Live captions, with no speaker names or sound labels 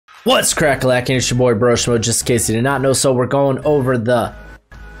What's crack-a-lackin'? It's your boy Broshmo, just in case you did not know. So we're going over the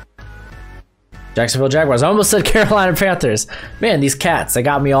Jacksonville Jaguars. I almost said Carolina Panthers. Man, these cats, they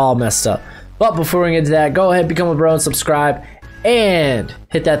got me all messed up. But before we get into that, go ahead, become a bro and subscribe. And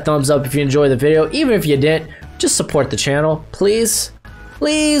hit that thumbs up if you enjoyed the video. Even if you didn't, just support the channel. Please.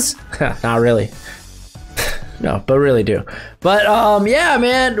 Please. Not really. No, but really do. But yeah,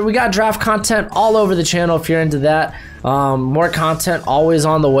 man, we got draft content all over the channel if you're into that. More content always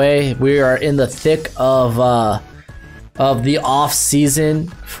on the way. We are in the thick of the off season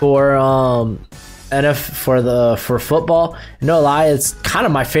for for football. No lie, it's kind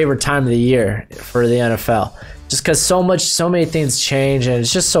of my favorite time of the year for the NFL, just because so many things change and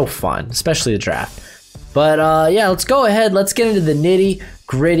it's just so fun, especially the draft. But yeah, let's go ahead. Let's get into the nitty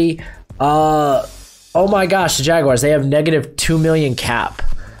gritty. Oh my gosh, the Jaguars, they have negative 2 million cap.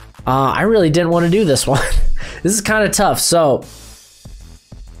 I really didn't want to do this one. This is kind of tough. So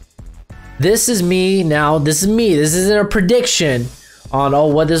this is me now. This is me. This isn't a prediction on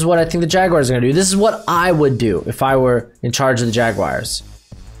this is what I think the Jaguars are gonna do. This is what I would do if I were in charge of the Jaguars.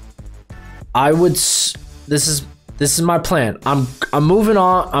 This is my plan. I'm moving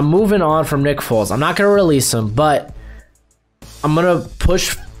on. I'm moving on from Nick Foles. I'm not gonna release him, but I'm gonna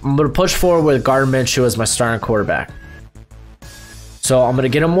push forward with Gardner Minshew as my starting quarterback. So I'm gonna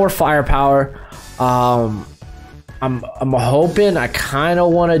get him more firepower. I'm hoping. I kind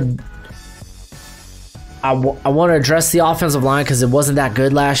of want to. I want to address the offensive line because it wasn't that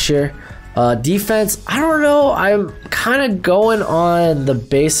good last year. Defense, I don't know. I'm kind of going on the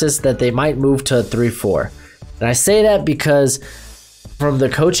basis that they might move to a 3-4, and I say that because from the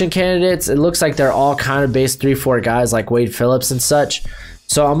coaching candidates, it looks like they're all kind of base 3-4 guys like Wade Phillips and such.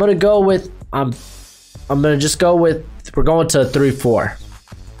 So I'm gonna go with I'm gonna just go with we're going to a 3-4.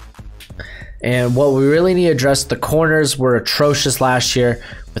 And what we really need to address, the corners were atrocious last year,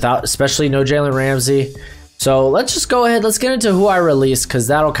 especially no Jalen Ramsey. So let's just go ahead. Let's get into who I release because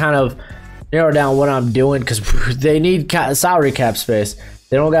that'll kind of narrow down what I'm doing because they need salary cap space.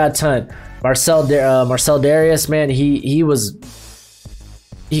 They don't got a ton. Marcel Darius, man, he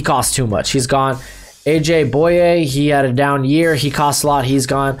cost too much. He's gone. AJ Boye, he had a down year. He cost a lot. He's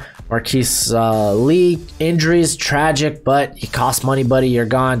gone. Marquise Lee, injuries, tragic, but he cost money, buddy. You're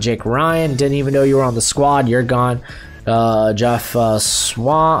gone. Jake Ryan, didn't even know you were on the squad. You're gone. Jeff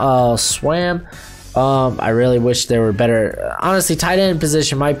Swam. I really wish they were better. Honestly, tight end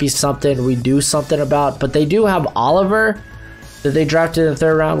position might be something we do something about, but they do have Oliver that they drafted in the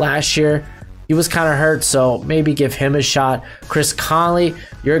 3rd round last year. He was kind of hurt, so maybe give him a shot. Chris Conley,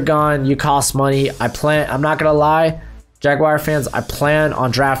 you're gone. You cost money. I'm not going to lie, Jaguar fans, I plan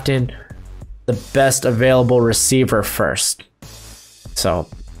on drafting the best available receiver first. So,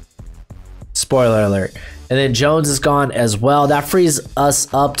 spoiler alert. And then Jones is gone as well. That frees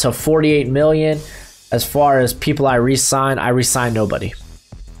us up to $48 million. As far as people I re-sign nobody.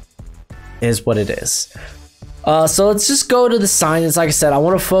 Is what it is. So let's just go to the signings. Like I said, I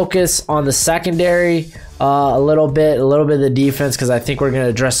want to focus on the secondary a little bit of the defense because I think we're going to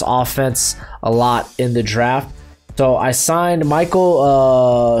address offense a lot in the draft. So I signed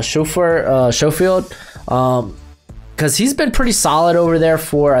Michael Schofield because he's been pretty solid over there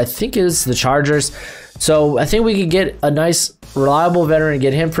for, I think it's the Chargers. So I think we could get a nice reliable veteran and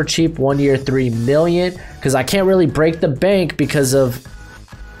get him for cheap, 1 year, $3 million, because I can't really break the bank because of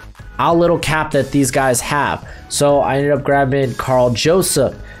how little cap that these guys have. So I ended up grabbing Carl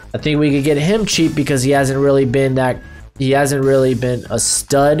Joseph. I think we could get him cheap because he hasn't really been a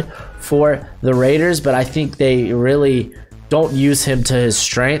stud for the Raiders, but I think they really don't use him to his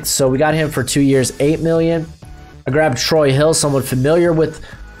strength. So we got him for 2 years, $8 million. I grabbed Troy Hill, someone familiar with,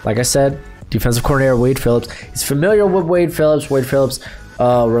 like I said, defensive coordinator Wade Phillips. He's familiar with Wade Phillips. Wade Phillips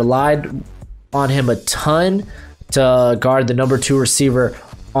relied on him a ton to guard the number 2 receiver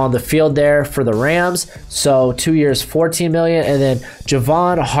on the field there for the Rams. So 2 years, $14 million. And then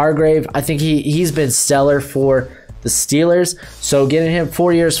Javon Hargrave, I think he's been stellar for the Steelers. So getting him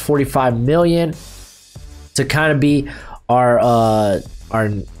 4 years, $45 million to kind of be our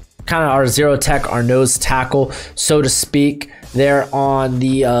zero tech, our nose tackle, so to speak, there on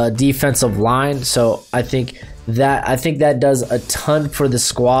the defensive line. So I think that does a ton for the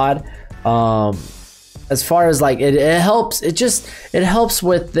squad. As far as like it helps, it helps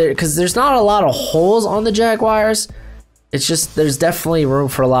with because there's not a lot of holes on the Jaguars. It's just there's definitely room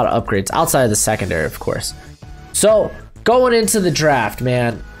for a lot of upgrades outside of the secondary, of course. So going into the draft,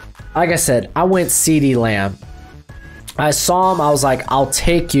 man, like I said, I went CeeDee Lamb. I saw him, I was like, I'll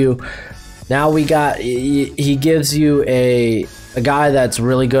take you. Now he gives you a guy that's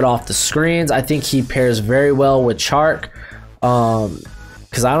really good off the screens. I think he pairs very well with Chark.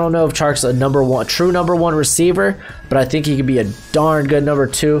 because I don't know if Chark's a true number one receiver, but I think he could be a darn good number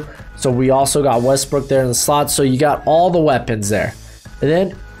 2. So we also got Westbrook there in the slot. So you got all the weapons there. And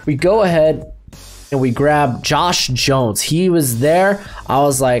then we go ahead and we grab Josh Jones. He was there. I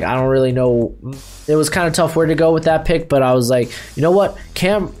was like, I don't really know. It was kind of tough where to go with that pick, but I was like, you know what?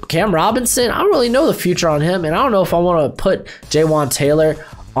 Cam Robinson, I don't really know the future on him, and I don't know if I want to put Jaywan Taylor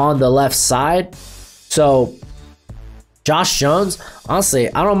on the left side. So Josh Jones,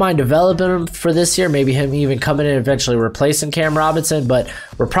 honestly, I don't mind developing him for this year. Maybe him even coming in and eventually replacing Cam Robinson, but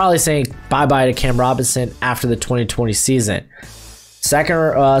we're probably saying bye-bye to Cam Robinson after the 2020 season. Second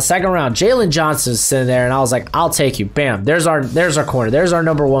round, Jalen Johnson's sitting there, and I was like, I'll take you. Bam, there's our corner. There's our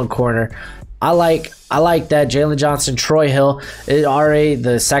number 1 corner. I like that. Jalen Johnson, Troy Hill.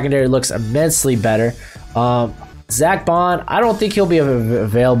 The secondary looks immensely better. Zach Bond, I don't think he'll be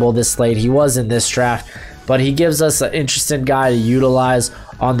available this late. He was in this draft, but he gives us an interesting guy to utilize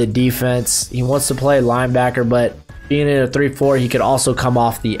on the defense. He wants to play linebacker, but being in a 3-4, he could also come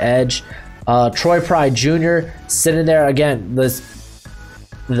off the edge. Troy Pride Jr. sitting there again.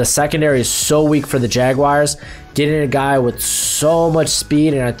 The secondary is so weak for the Jaguars. Getting a guy with so much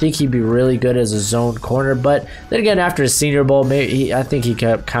speed, and I think he'd be really good as a zone corner. But then again, after his Senior Bowl, I think he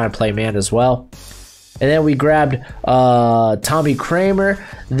could kind of play man as well. And then we grabbed Tommy Kramer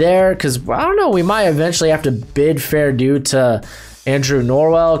there because, I don't know, we might eventually have to bid fair due to Andrew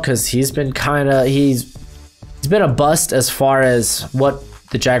Norwell because he's been a bust as far as what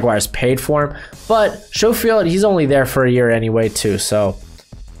the Jaguars paid for him. But Schofield, he's only there for a year anyway too, so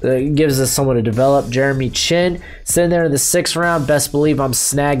it gives us someone to develop. Jeremy Chin sitting there in the 6th round. Best believe I'm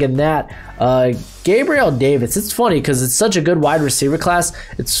snagging that. Gabriel Davis. It's funny because it's such a good wide receiver class.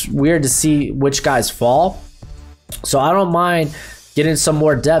 It's weird to see which guys fall. So I don't mind getting some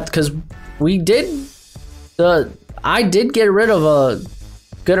more depth because I did get rid of a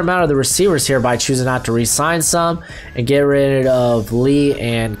good amount of the receivers here by choosing not to re-sign some and get rid of Lee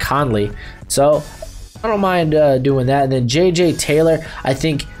and Conley. So I don't mind doing that. And then J.J. Taylor, I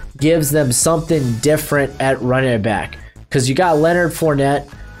think, gives them something different at running back. Because you got Leonard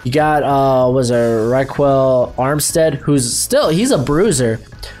Fournette. You got, Raquel Armstead, he's a bruiser.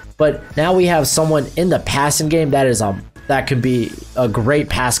 But now we have someone in the passing game that could be a great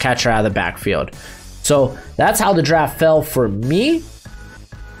pass catcher out of the backfield. So that's how the draft fell for me.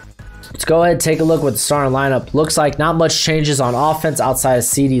 Let's go ahead and take a look what the starting lineup looks like. Not much changes on offense outside of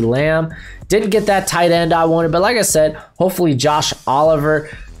CeeDee Lamb. Didn't get that tight end I wanted, but like I said, hopefully Josh Oliver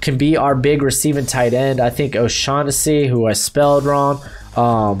can be our big receiving tight end. I think O'Shaughnessy, who I spelled wrong,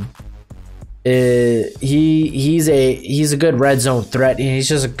 he's a good red zone threat. He's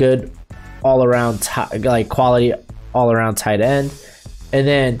just a good all-around quality all-around tight end. And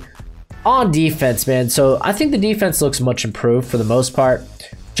then on defense, man, so I think the defense looks much improved for the most part.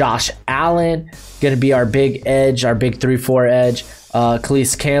 Josh Allen going to be our big edge, our big 3-4 edge.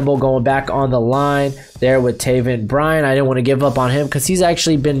 Khalees Campbell going back on the line there with Taven Bryan. I didn't want to give up on him because he's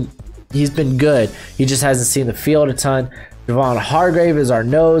been good. He just hasn't seen the field a ton. Javon Hargrave is our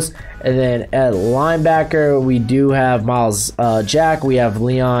nose. And then at linebacker, we do have Miles Jack. We have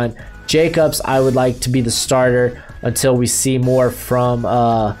Leon Jacobs. I would like to be the starter until we see more from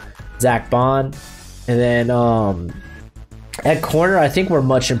Zach Bond. And then at corner, I think we're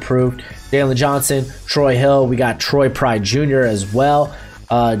much improved. Jalen Johnson, Troy Hill. We got Troy Pride Jr. as well.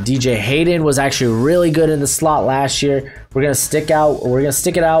 DJ Hayden was actually really good in the slot last year. We're gonna stick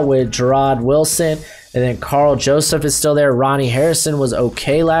it out with Gerard Wilson, and then Carl Joseph is still there. Ronnie Harrison was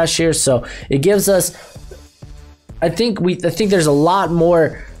okay last year, so it gives us. I think there's a lot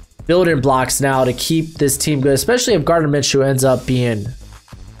more building blocks now to keep this team good, especially if Gardner Minshew ends up being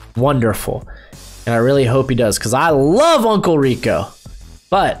wonderful. And I really hope he does because I love Uncle Rico.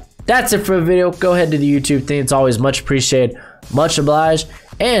 But that's it for the video. Go ahead to the YouTube thing. It's always much appreciated, much obliged.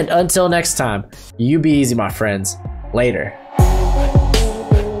 And until next time, you be easy, my friends. Later.